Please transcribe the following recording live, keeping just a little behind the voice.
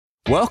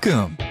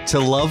Welcome to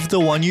Love the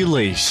One You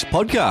Leash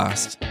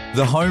podcast,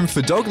 the home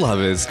for dog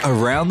lovers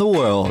around the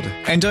world.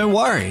 And don't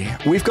worry,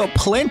 we've got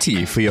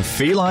plenty for your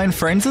feline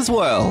friends as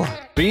well.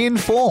 Be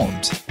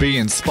informed, be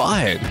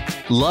inspired,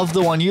 love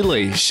the one you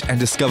leash,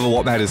 and discover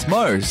what matters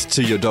most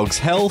to your dog's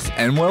health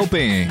and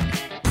well-being.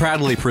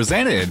 Proudly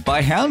presented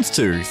by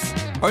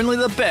Houndstooth. Only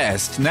the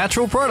best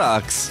natural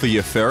products for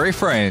your furry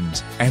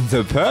friend, and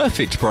the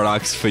perfect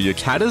products for your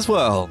cat as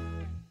well.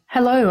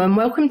 Hello and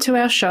welcome to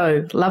our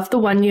show, Love the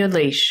One You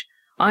Leash.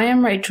 I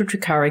am Rachel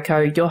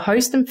Tricarico, your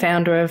host and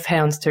founder of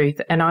Houndstooth,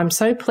 and I'm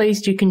so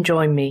pleased you can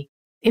join me.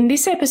 In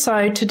this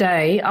episode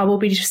today, I will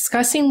be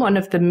discussing one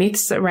of the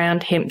myths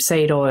around hemp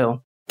seed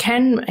oil.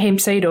 Can hemp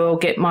seed oil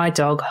get my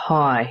dog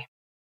high?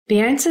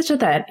 The answer to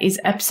that is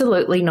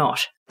absolutely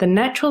not. The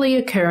naturally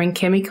occurring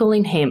chemical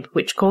in hemp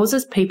which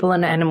causes people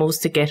and animals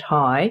to get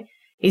high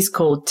is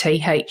called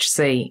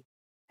THC.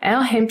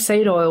 Our hemp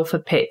seed oil for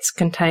pets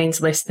contains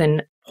less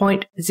than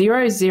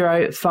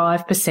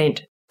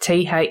 0.005%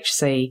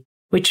 THC,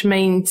 which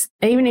means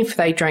even if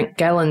they drank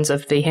gallons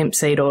of the hemp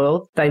seed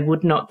oil, they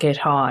would not get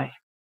high.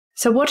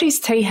 So what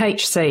is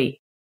THC?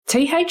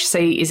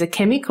 THC is a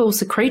chemical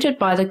secreted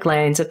by the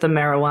glands of the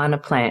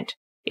marijuana plant.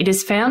 It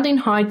is found in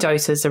high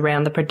doses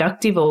around the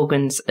productive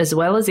organs as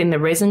well as in the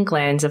resin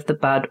glands of the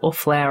bud or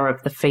flower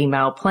of the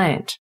female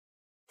plant.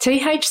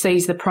 THC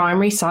is the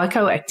primary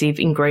psychoactive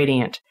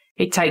ingredient.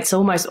 It takes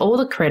almost all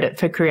the credit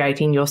for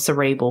creating your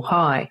cerebral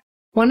high.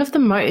 One of the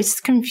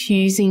most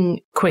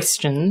confusing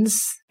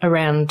questions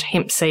around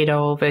hemp seed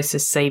oil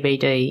versus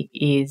CBD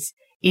is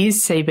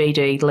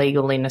CBD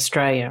legal in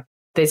Australia?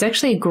 There's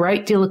actually a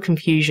great deal of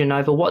confusion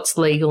over what's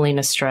legal in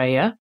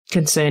Australia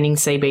concerning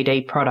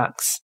CBD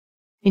products.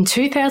 In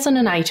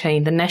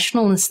 2018, the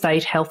National and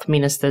State Health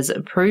Ministers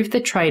approved the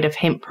trade of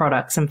hemp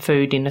products and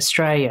food in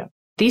Australia.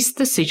 This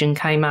decision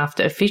came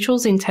after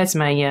officials in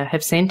Tasmania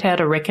have sent out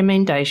a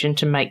recommendation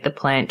to make the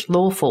plant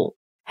lawful.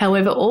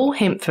 However, all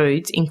hemp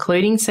foods,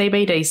 including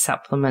CBD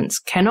supplements,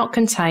 cannot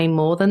contain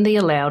more than the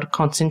allowed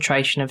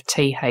concentration of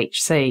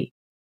THC.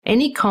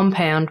 Any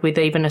compound with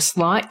even a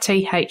slight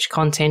TH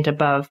content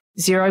above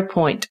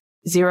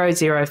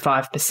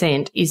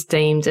 0.005% is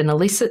deemed an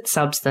illicit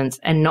substance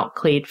and not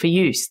cleared for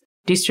use,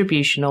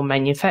 distribution or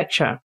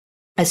manufacture.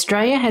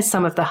 Australia has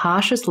some of the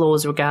harshest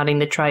laws regarding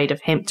the trade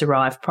of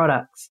hemp-derived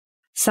products.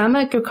 Some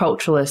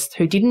agriculturalists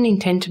who didn't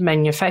intend to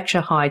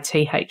manufacture high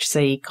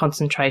THC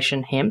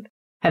concentration hemp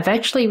have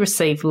actually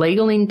received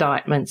legal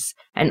indictments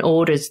and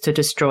orders to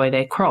destroy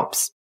their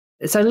crops.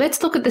 So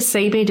let's look at the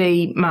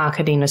CBD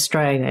market in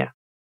Australia.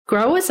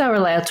 Growers are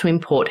allowed to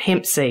import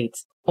hemp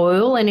seeds,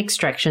 oil and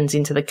extractions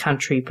into the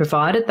country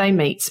provided they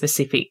meet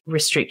specific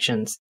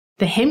restrictions.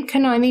 The hemp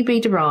can only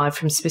be derived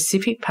from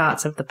specific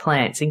parts of the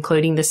plants,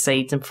 including the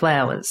seeds and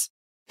flowers.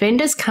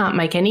 Vendors can't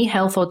make any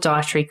health or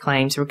dietary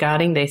claims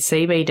regarding their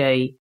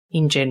CBD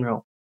in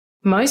general.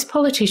 Most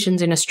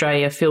politicians in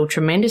Australia feel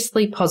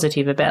tremendously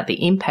positive about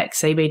the impact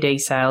CBD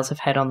sales have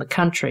had on the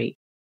country.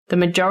 The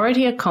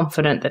majority are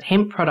confident that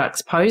hemp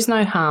products pose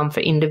no harm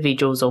for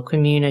individuals or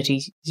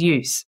community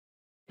use.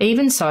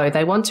 Even so,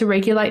 they want to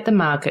regulate the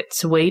market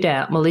to weed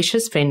out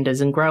malicious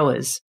vendors and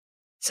growers.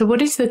 So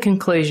what is the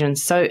conclusion?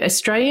 So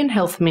Australian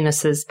health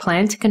ministers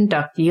plan to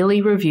conduct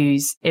yearly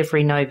reviews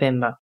every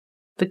November.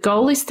 The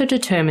goal is to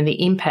determine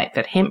the impact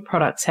that hemp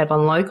products have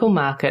on local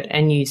market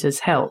and users'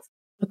 health.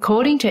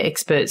 According to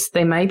experts,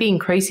 there may be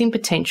increasing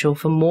potential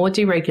for more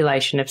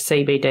deregulation of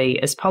CBD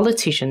as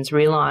politicians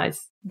realise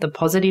the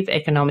positive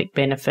economic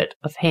benefit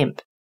of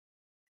hemp.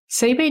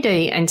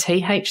 CBD and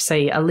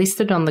THC are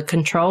listed on the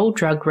Controlled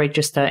Drug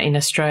Register in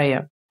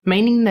Australia,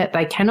 meaning that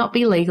they cannot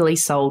be legally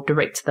sold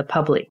direct to the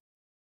public.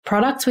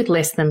 Products with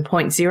less than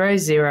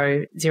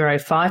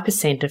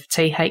 0.0005% of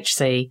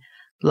THC,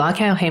 like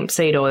our hemp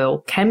seed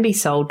oil, can be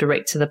sold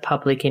direct to the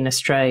public in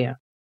Australia.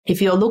 If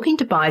you're looking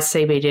to buy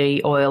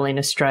CBD oil in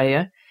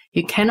Australia,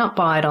 you cannot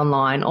buy it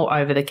online or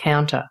over the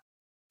counter.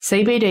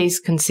 CBD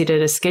is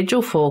considered a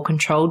Schedule 4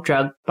 controlled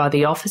drug by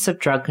the Office of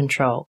Drug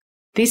Control.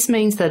 This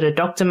means that a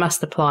doctor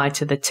must apply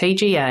to the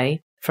TGA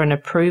for an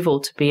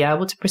approval to be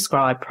able to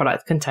prescribe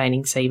products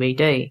containing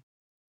CBD.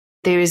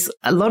 There is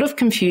a lot of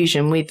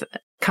confusion with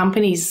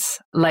companies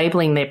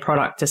labelling their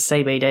product as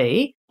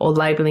CBD or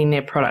labelling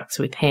their products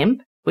with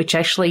hemp, which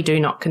actually do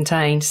not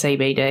contain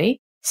CBD.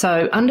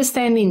 So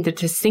understanding the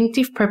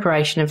distinctive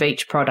preparation of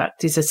each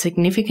product is a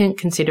significant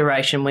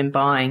consideration when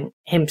buying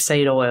hemp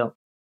seed oil.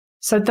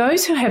 So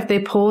those who have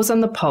their paws on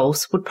the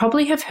pulse would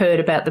probably have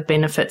heard about the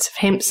benefits of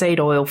hemp seed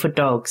oil for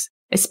dogs,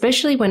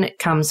 especially when it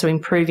comes to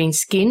improving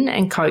skin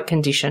and coat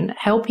condition,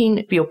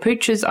 helping your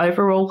pooch's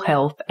overall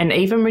health and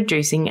even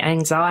reducing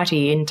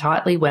anxiety in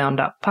tightly wound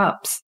up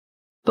pups.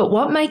 But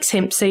what makes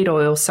hemp seed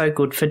oil so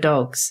good for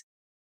dogs?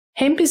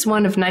 Hemp is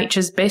one of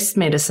nature's best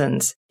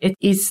medicines. It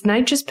is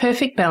nature's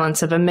perfect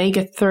balance of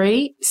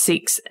omega-3,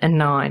 6 and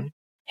 9.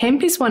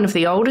 Hemp is one of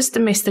the oldest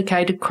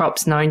domesticated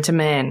crops known to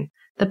man.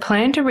 The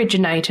plant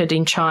originated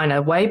in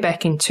China way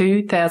back in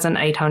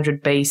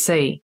 2800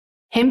 BC.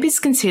 Hemp is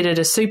considered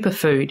a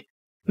superfood.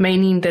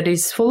 meaning that it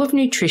is full of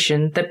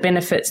nutrition that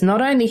benefits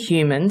not only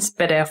humans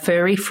but our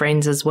furry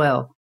friends as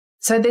well.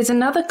 So there's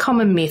another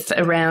common myth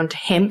around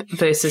hemp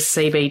versus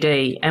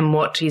CBD and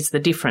what is the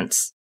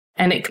difference.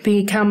 And it can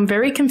become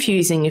very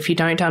confusing if you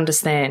don't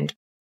understand.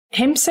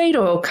 Hemp seed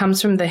oil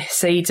comes from the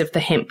seeds of the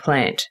hemp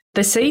plant.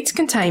 The seeds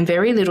contain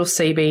very little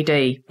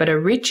CBD but are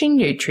rich in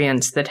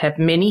nutrients that have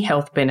many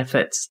health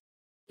benefits.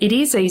 It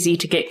is easy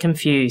to get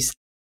confused.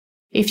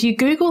 If you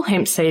Google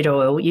hemp seed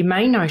oil, you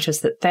may notice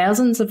that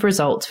thousands of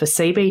results for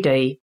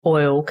CBD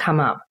oil come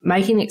up,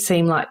 making it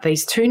seem like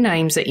these two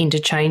names are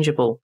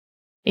interchangeable.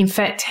 In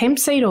fact, hemp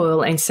seed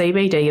oil and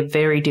CBD are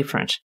very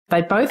different.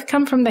 They both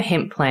come from the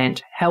hemp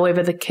plant,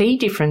 however the key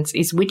difference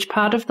is which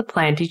part of the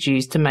plant is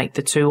used to make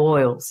the two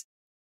oils.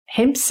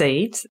 Hemp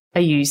seeds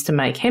are used to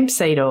make hemp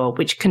seed oil,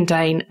 which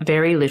contain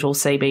very little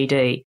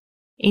CBD.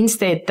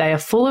 Instead, they are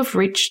full of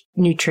rich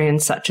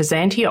nutrients such as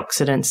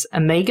antioxidants,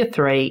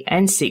 omega-3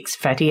 and 6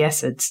 fatty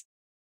acids.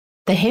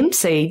 The hemp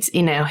seeds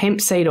in our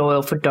hemp seed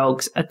oil for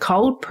dogs are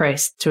cold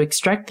pressed to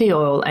extract the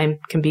oil and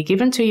can be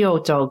given to your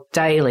dog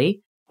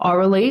daily,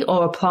 orally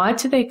or applied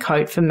to their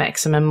coat for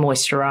maximum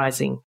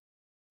moisturising.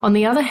 On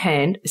the other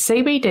hand,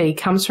 CBD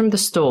comes from the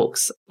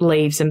stalks,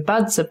 leaves and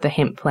buds of the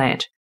hemp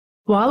plant.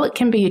 While it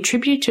can be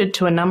attributed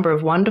to a number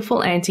of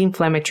wonderful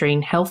anti-inflammatory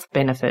and health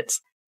benefits,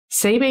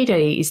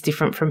 CBD is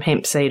different from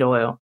hemp seed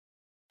oil.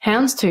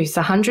 Houndstooth's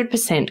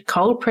 100%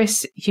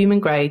 cold-pressed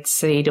human-grade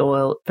seed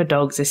oil for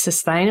dogs is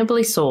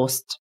sustainably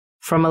sourced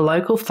from a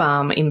local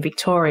farm in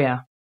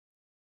Victoria.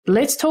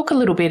 Let's talk a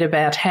little bit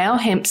about how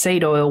hemp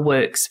seed oil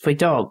works for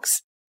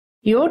dogs.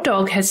 Your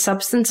dog has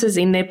substances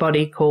in their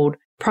body called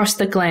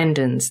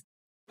prostaglandins.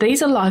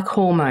 These are like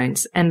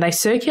hormones and they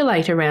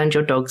circulate around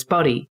your dog's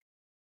body,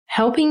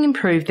 helping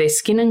improve their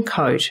skin and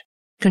coat,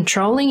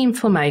 controlling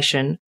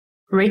inflammation,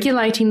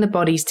 regulating the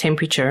body's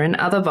temperature and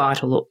other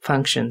vital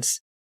functions.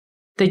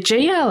 The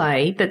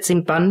GLA that's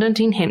abundant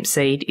in hemp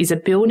seed is a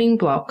building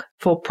block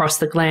for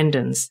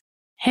prostaglandins.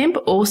 Hemp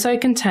also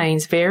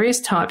contains various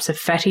types of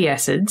fatty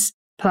acids,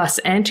 plus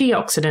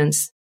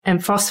antioxidants and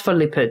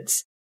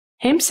phospholipids.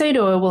 Hemp seed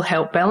oil will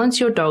help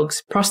balance your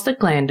dog's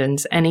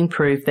prostaglandins and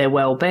improve their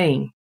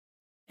well-being.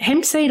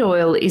 Hemp seed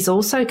oil is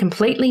also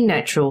completely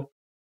natural.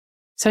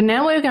 So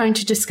now we're going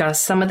to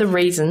discuss some of the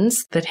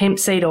reasons that hemp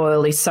seed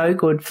oil is so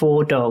good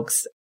for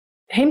dogs.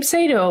 Hemp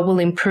seed oil will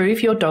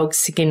improve your dog's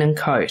skin and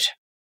coat.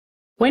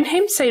 When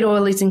hemp seed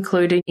oil is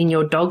included in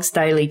your dog's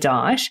daily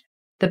diet,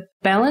 the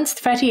balanced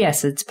fatty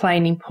acids play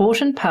an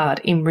important part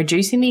in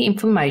reducing the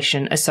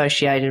inflammation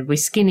associated with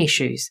skin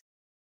issues.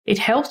 It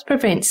helps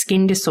prevent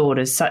skin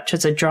disorders such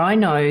as a dry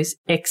nose,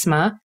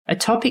 eczema,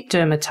 atopic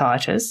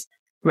dermatitis,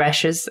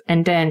 rashes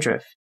and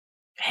dandruff.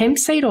 Hemp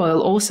seed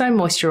oil also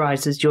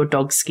moisturises your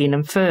dog's skin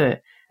and fur,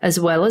 as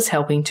well as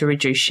helping to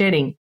reduce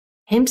shedding.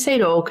 Hemp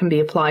seed oil can be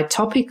applied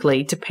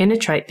topically to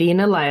penetrate the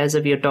inner layers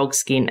of your dog's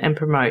skin and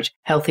promote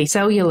healthy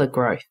cellular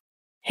growth.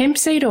 Hemp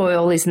seed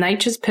oil is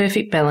nature's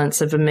perfect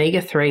balance of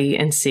omega-3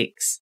 and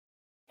 6.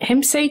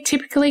 Hemp seed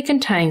typically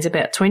contains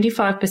about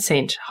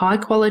 25%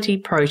 high-quality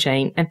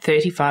protein and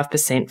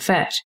 35%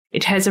 fat.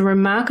 It has a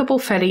remarkable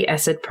fatty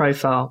acid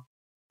profile,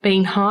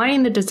 being high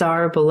in the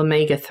desirable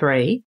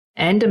omega-3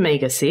 and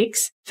omega-6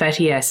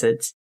 fatty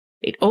acids.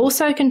 It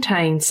also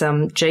contains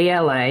some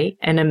GLA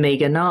and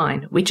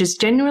omega-9, which is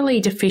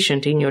generally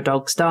deficient in your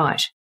dog's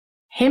diet.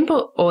 Hemp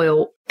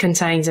oil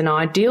contains an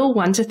ideal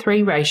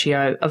 1:3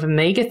 ratio of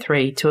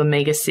omega-3 to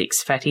omega-6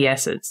 fatty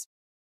acids.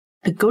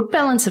 A good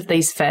balance of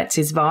these fats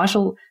is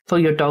vital for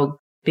your dog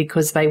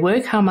because they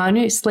work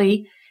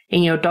harmoniously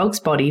in your dog's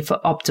body for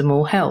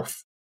optimal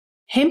health.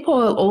 Hemp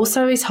oil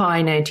also is high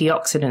in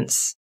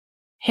antioxidants.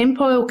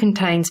 Hemp oil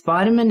contains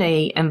vitamin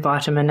E and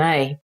vitamin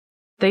A.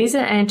 These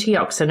are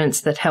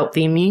antioxidants that help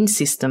the immune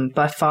system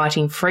by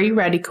fighting free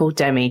radical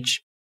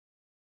damage.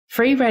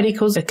 Free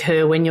radicals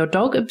occur when your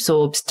dog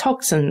absorbs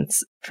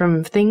toxins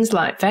from things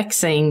like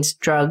vaccines,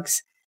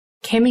 drugs,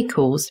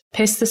 chemicals,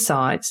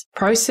 pesticides,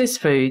 processed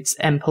foods,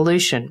 and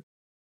pollution.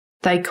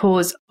 They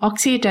cause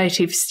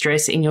oxidative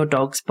stress in your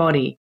dog's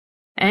body.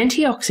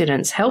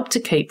 Antioxidants help to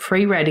keep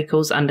free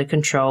radicals under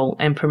control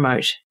and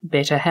promote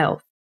better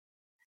health.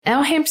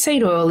 Our hemp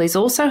seed oil is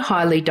also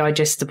highly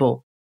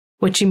digestible,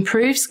 which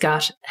improves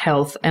gut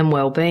health and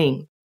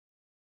well-being.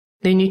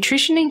 The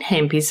nutrition in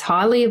hemp is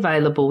highly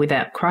available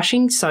without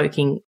crushing,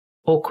 soaking,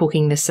 or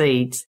cooking the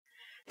seeds.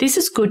 This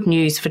is good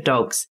news for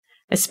dogs,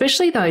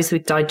 especially those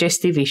with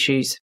digestive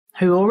issues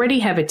who already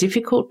have a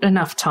difficult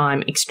enough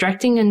time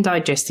extracting and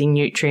digesting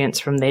nutrients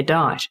from their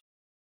diet.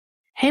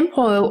 Hemp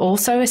oil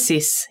also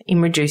assists in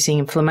reducing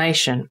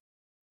inflammation.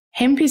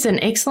 Hemp is an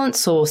excellent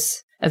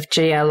source of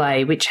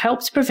GLA, which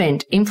helps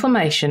prevent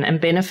inflammation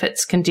and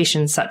benefits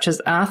conditions such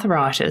as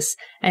arthritis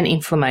and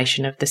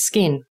inflammation of the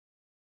skin.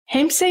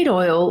 Hemp seed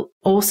oil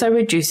also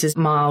reduces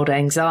mild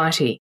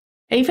anxiety.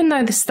 Even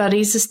though the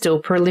studies are still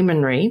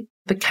preliminary,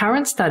 the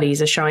current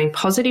studies are showing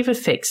positive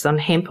effects on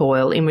hemp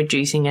oil in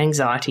reducing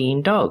anxiety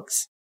in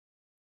dogs.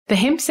 The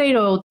hemp seed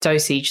oil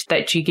dosage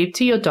that you give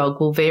to your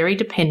dog will vary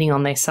depending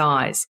on their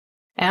size.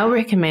 Our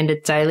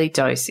recommended daily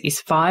dose is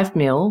 5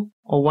 ml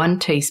or 1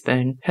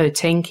 teaspoon per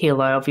 10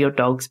 kilo of your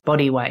dog's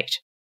body weight.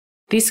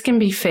 This can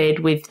be fed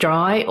with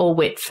dry or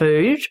wet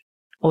food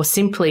or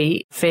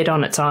simply fed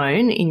on its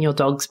own in your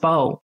dog's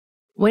bowl.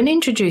 When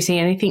introducing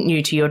anything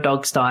new to your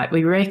dog's diet,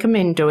 we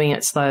recommend doing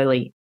it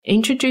slowly.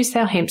 Introduce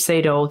our hemp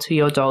seed oil to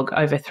your dog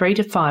over 3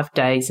 to 5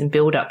 days and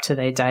build up to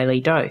their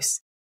daily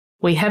dose.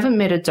 We haven't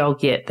met a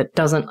dog yet that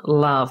doesn't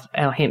love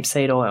our hemp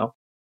seed oil.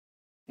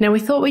 Now, we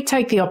thought we'd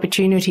take the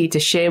opportunity to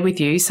share with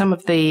you some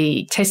of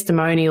the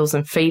testimonials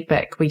and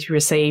feedback we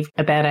received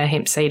about our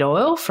hemp seed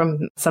oil from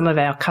some of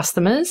our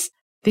customers.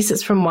 This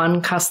is from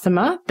one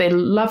customer. They're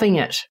loving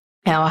it.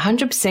 Our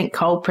 100%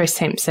 cold-pressed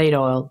hemp seed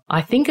oil.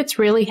 I think it's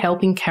really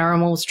helping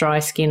Caramel's dry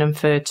skin and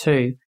fur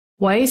too.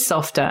 Way is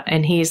softer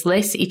and he is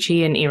less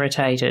itchy and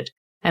irritated.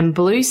 And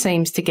Blue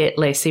seems to get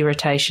less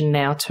irritation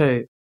now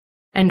too.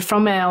 And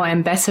from our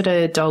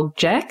ambassador dog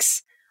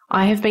Jax,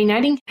 I have been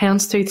adding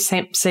houndstooth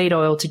hemp seed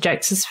oil to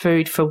Jax's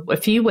food for a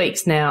few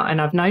weeks now and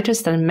I've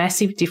noticed a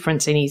massive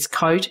difference in his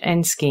coat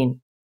and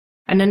skin.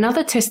 And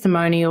another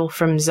testimonial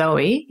from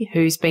Zoe,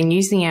 who's been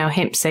using our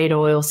hemp seed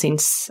oil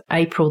since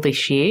April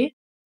this year.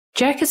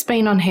 Jack has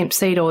been on hemp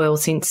seed oil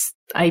since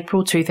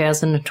April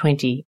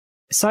 2020.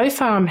 So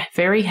far, I'm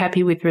very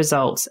happy with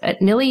results.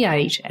 At nearly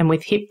 8 and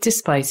with hip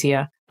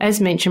dysplasia,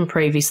 as mentioned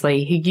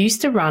previously, he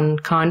used to run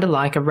kind of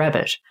like a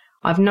rabbit.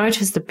 I've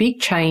noticed a big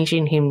change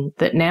in him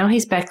that now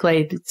his back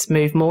legs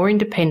move more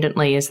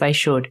independently as they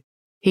should.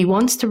 He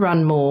wants to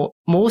run more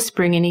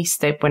spring in his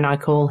step when I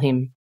call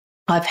him.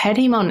 I've had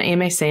him on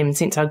MSM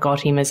since I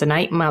got him as an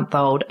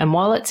 8-month-old, and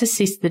while it's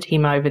assisted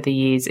him over the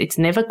years, it's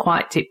never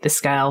quite tipped the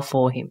scale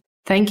for him.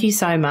 Thank you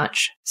so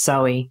much,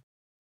 Zoe.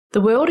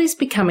 The world is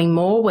becoming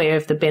more aware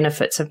of the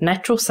benefits of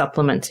natural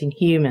supplements in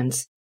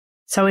humans.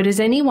 So it is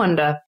any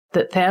wonder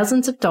that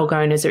thousands of dog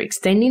owners are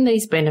extending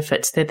these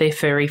benefits to their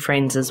furry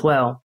friends as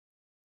well.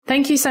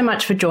 Thank you so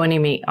much for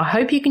joining me. I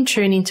hope you can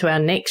tune into our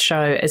next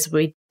show as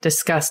we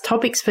discuss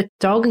topics for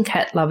dog and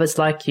cat lovers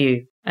like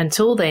you.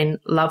 Until then,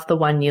 love the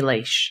one you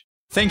leash.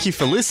 Thank you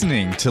for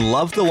listening to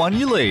Love the One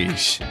You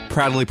Leash,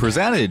 proudly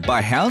presented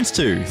by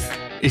Houndstooth.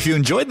 If you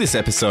enjoyed this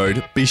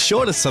episode, be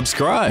sure to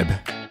subscribe.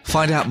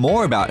 Find out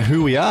more about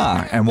who we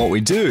are and what we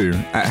do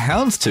at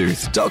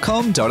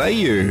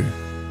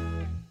houndstooth.com.au.